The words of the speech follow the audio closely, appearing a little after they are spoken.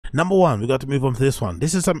Number one, we got to move on to this one.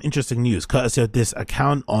 This is some interesting news courtesy of this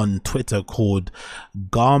account on Twitter called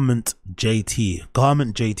Garment JT.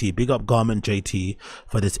 Garment JT, big up Garment JT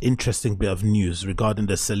for this interesting bit of news regarding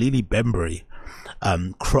the Salehe Bembury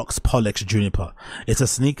Crocs Pollex Juniper. It's a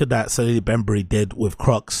sneaker that Salehe Bembury did with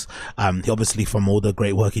Crocs. He obviously, from all the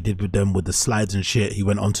great work he did with them with the slides and shit, he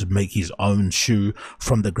went on to make his own shoe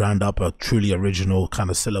from the ground up, a truly original kind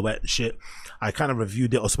of silhouette and shit. I kind of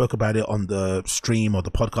reviewed it or spoke about it on the stream or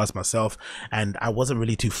the podcast myself, and I wasn't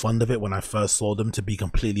really too fond of it when I first saw them, to be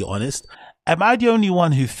completely honest. Am I the only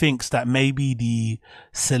one who thinks that maybe the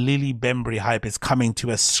Salehe Bembury hype is coming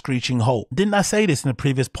to a screeching halt? Didn't I say this in a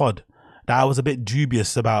previous pod? That I was a bit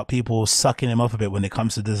dubious about people sucking him off a bit when it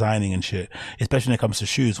comes to designing and shit, especially when it comes to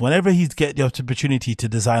shoes. Whenever he's get the opportunity to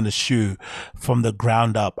design a shoe from the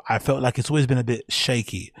ground up, I felt like it's always been a bit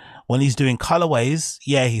shaky. When he's doing colorways,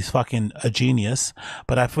 yeah, he's fucking a genius.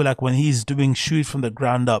 But I feel like when he's doing shoes from the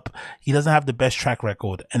ground up, he doesn't have the best track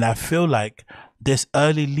record. And I feel like this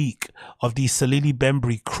early leak of the Salehe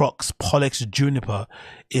Bembury Crocs Pollex Juniper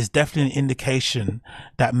is definitely an indication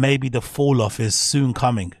that maybe the fall off is soon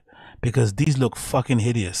coming, because these look fucking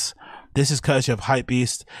hideous. This is courtesy of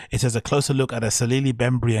Hypebeast. It says a closer look at a Salehe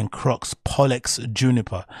Bembury and Crocs Pollex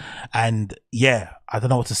Juniper. And yeah, I don't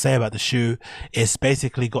know what to say about the shoe. It's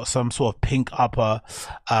basically got some sort of pink upper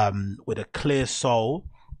with a clear sole.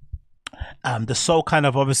 The sole kind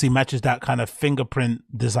of obviously matches that kind of fingerprint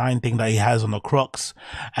design thing that he has on the Crocs,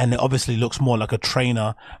 and it obviously looks more like a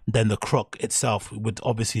trainer than the Croc itself, with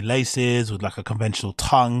obviously laces, with like a conventional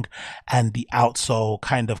tongue, and the outsole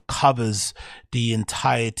kind of covers the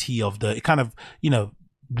entirety of the, it kind of, you know,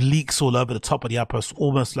 leaks all over the top of the upper,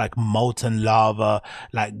 almost like molten lava,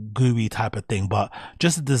 like gooey type of thing. But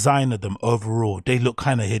just the design of them overall, they look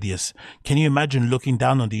kind of hideous. Can you imagine looking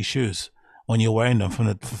down on these shoes when you're wearing them from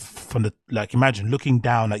the like, imagine looking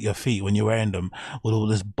down at your feet when you're wearing them with all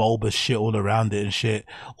this bulbous shit all around it and shit,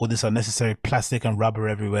 all this unnecessary plastic and rubber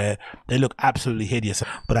everywhere. They look absolutely hideous.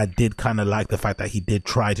 But I did kind of like the fact that he did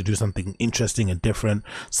try to do something interesting and different,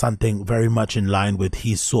 something very much in line with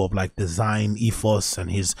his sort of like design ethos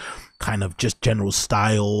and his kind of just general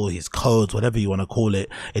style, his codes, whatever you want to call it.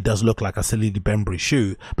 It does look like a Salehe Bembury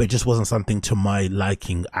shoe, but it just wasn't something to my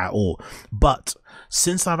liking at all. But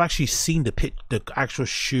since I've actually seen the actual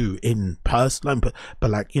shoe in person, but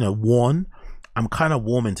like, you know, worn, I'm kind of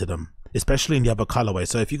warming to them, especially in the other colorway.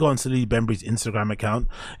 So if you go on Salehe Bembury's Instagram account,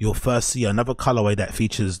 you'll first see another colorway that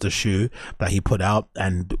features the shoe that he put out,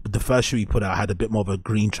 and the first shoe he put out had a bit more of a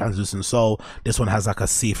green translucent sole. This one has like a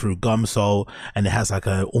see-through gum sole, and it has like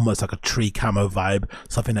a almost like a tree camo vibe,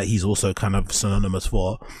 something that he's also kind of synonymous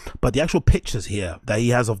for. But the actual pictures here that he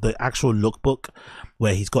has of the actual lookbook,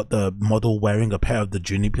 where he's got the model wearing a pair of the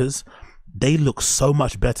Junipers, they look so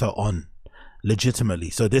much better on, legitimately.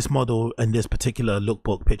 So this model and this particular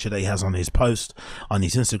lookbook picture that he has on his post on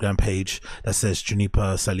his Instagram page that says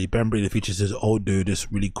Juniper Salehe Bembury, that features this old dude,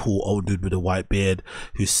 this really cool old dude with a white beard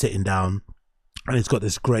who's sitting down, and he's got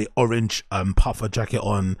this great orange puffer jacket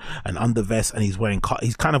on, an undervest, and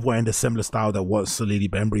he's kind of wearing the similar style that what Salehe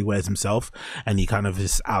Bembury wears himself, and he kind of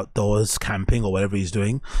is outdoors camping or whatever he's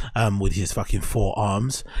doing with his fucking 4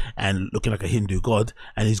 arms and looking like a Hindu god.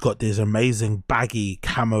 And he's got these amazing baggy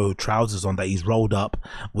camo trousers on that he's rolled up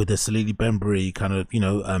with the Salehe Bembury kind of, you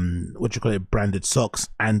know, what you call it, branded socks,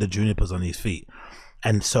 and the Junipers on his feet.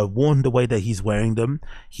 And so worn the way that he's wearing them,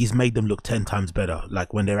 he's made them look 10 times better.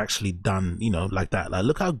 Like when they're actually done, you know, like that. Like,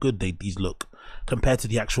 look how good these look compared to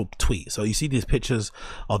the actual tweet. So you see these pictures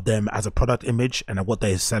of them as a product image and what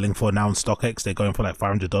they're selling for now on StockX. They're going for like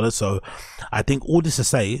 $500. So I think all this to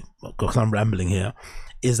say, because I'm rambling here,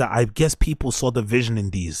 is that I guess people saw the vision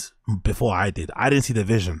in these before I did. I didn't see the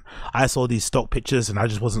vision. I saw these stock pictures and I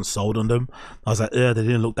just wasn't sold on them. I was like, they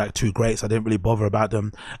didn't look that too great, so I didn't really bother about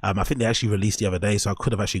them. I think they actually released the other day, so I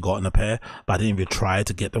could have actually gotten a pair, but I didn't even try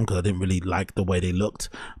to get them because I didn't really like the way they looked.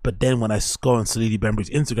 But then when I go on Salehe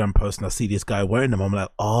Bembury's Instagram post and I see this guy wearing them, I'm like,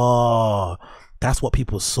 oh, that's what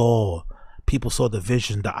people saw. People saw the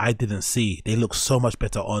vision that I didn't see. They look so much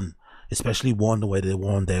better on, especially worn the way they're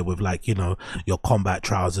worn there with, like, you know, your combat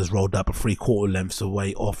trousers rolled up a 3/4 lengths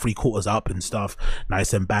away or 3/4 up and stuff,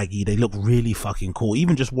 nice and baggy. They look really fucking cool,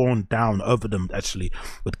 even just worn down over them actually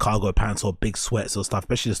with cargo pants or big sweats or stuff,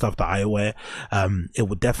 especially the stuff that I wear. It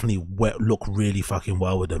would definitely look really fucking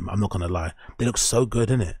well with them. I'm not gonna lie, they look so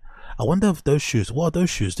good in it. I wonder if those shoes, what are those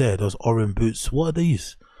shoes there, those orange boots, what are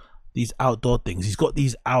these? these outdoor things. He's got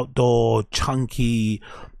these outdoor chunky,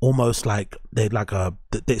 almost like they're like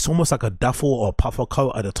it's almost like a duffel or puffer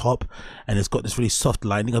coat at the top, and it's got this really soft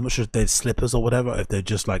lining. I'm not sure if they're slippers or whatever, if they're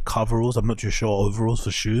just like coveralls. I'm not too sure, overalls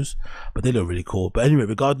for shoes, but they look really cool. But anyway,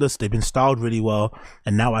 regardless, they've been styled really well,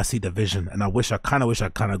 and now I see the vision, and I kind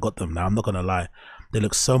of got them now. I'm not gonna lie, they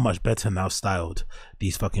look so much better now styled,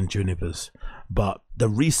 these fucking Junipers. But the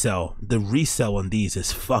resale on these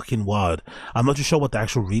is fucking wild. I'm not too sure what the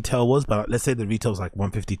actual retail was, but let's say the retail was like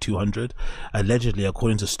 150, 200. Allegedly,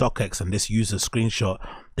 according to StockX and this user screenshot,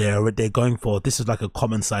 they're going for, this is like a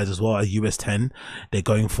common size as well, a US 10. They're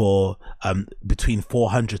going for between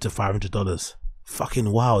 $400 to $500. Fucking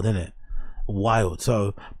wild, isn't it? Wild.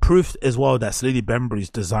 So proof as well that Salehe Bembury's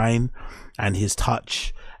design and his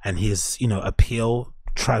touch and his, you know, appeal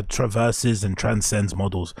traverses and transcends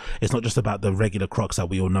models. It's not just about the regular Crocs that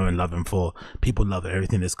we all know and love him for. People love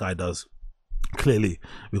everything this guy does. Clearly,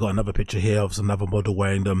 we got another picture here of another model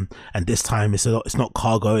wearing them, and this time it's not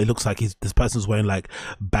cargo. It looks like this person's wearing like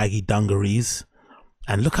baggy dungarees,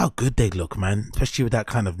 and look how good they look, man, especially with that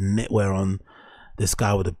kind of knitwear on. This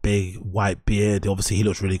guy with a big white beard, obviously he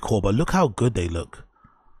looks really cool, but look how good they look.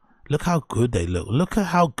 Look how good they look. Look at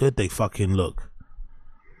how good they fucking look.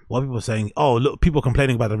 What people are saying, oh look, people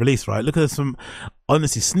complaining about the release, right? Look at some,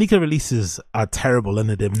 honestly, sneaker releases are terrible, and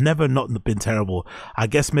they've never not been terrible. I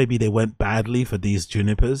guess maybe they went badly for these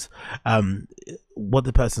Junipers. What did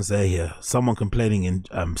the person say here? Someone complaining in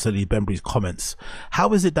Salehe Bembury's comments.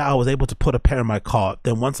 How is it that I was able to put a pair in my cart,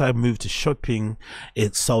 then once I moved to shopping,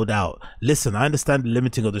 it sold out? Listen, I understand the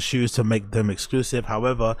limiting of the shoes to make them exclusive.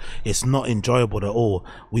 However, it's not enjoyable at all.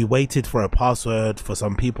 We waited for a password. For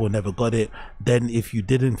some people, never got it. Then if you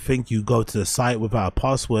didn't think you go to the site without a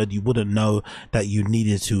password, you wouldn't know that you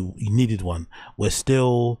needed one. We're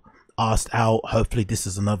still asked out. Hopefully this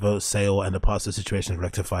is another sale and the password situation is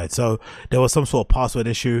rectified. So there was some sort of password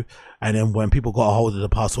issue, and then when people got a hold of the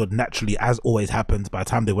password, naturally, as always happens, by the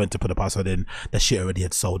time they went to put the password in, the shit already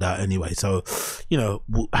had sold out anyway. So, you know,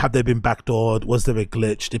 have they been backdoored? Was there a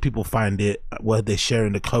glitch? Did people find it? Were they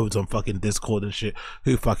sharing the codes on fucking Discord and shit?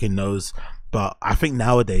 Who fucking knows? But I think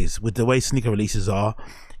nowadays, with the way sneaker releases are,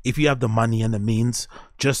 if you have the money and the means,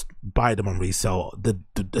 just buy them on resale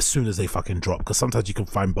as soon as they fucking drop, because sometimes you can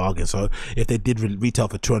find bargains. So if they did retail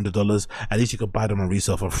for $200, at least you can buy them on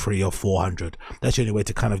resale for $300 or $400. That's the only way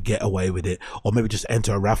to kind of get away with it. Or maybe just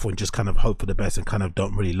enter a raffle and just kind of hope for the best and kind of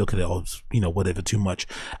don't really look at it, or, you know, whatever, too much.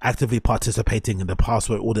 Actively participating in the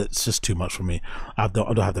password order, it's just too much for me. I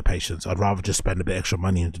don't have the patience. I'd rather just spend a bit extra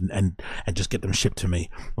money and just get them shipped to me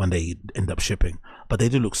when they end up shipping. But they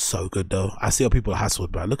do look so good though. I see how people are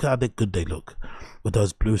hassled, but look at how good they look with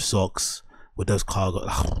those blue socks, with those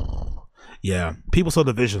cargo. Yeah, people saw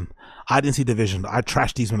the vision. I didn't see the vision. I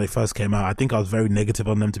trashed these when they first came out. I think I was very negative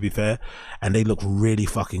on them, to be fair, and they look really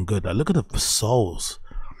fucking good. Like, look at the soles.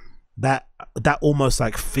 That almost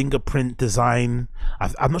like fingerprint design.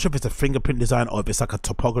 I'm not sure if it's a fingerprint design or if it's like a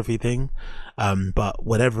topography thing, but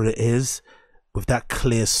whatever it is, with that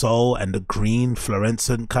clear sole and the green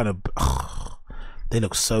fluorescent kind of, they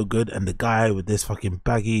look so good. And the guy with this fucking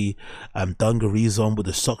baggy dungarees on with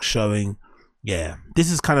the socks showing. Yeah,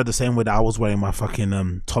 this is kind of the same way that I was wearing my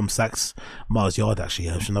fucking Tom Sachs Mars Yard.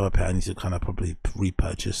 Actually, I have another pair I need to kind of probably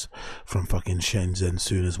repurchase from fucking Shenzhen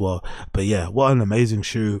soon as well. But yeah, what an amazing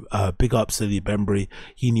shoe. Big up Salehe Bembury.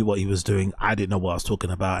 He knew what he was doing. I didn't know what I was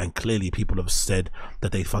talking about, and clearly people have said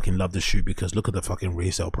that they fucking love the shoe, because look at the fucking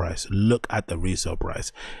resale price. Look at the resale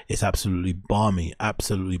price. It's absolutely balmy,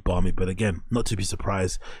 absolutely balmy. But again, not to be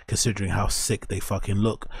surprised, considering how sick they fucking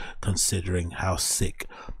look. Considering how sick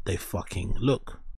they fucking look.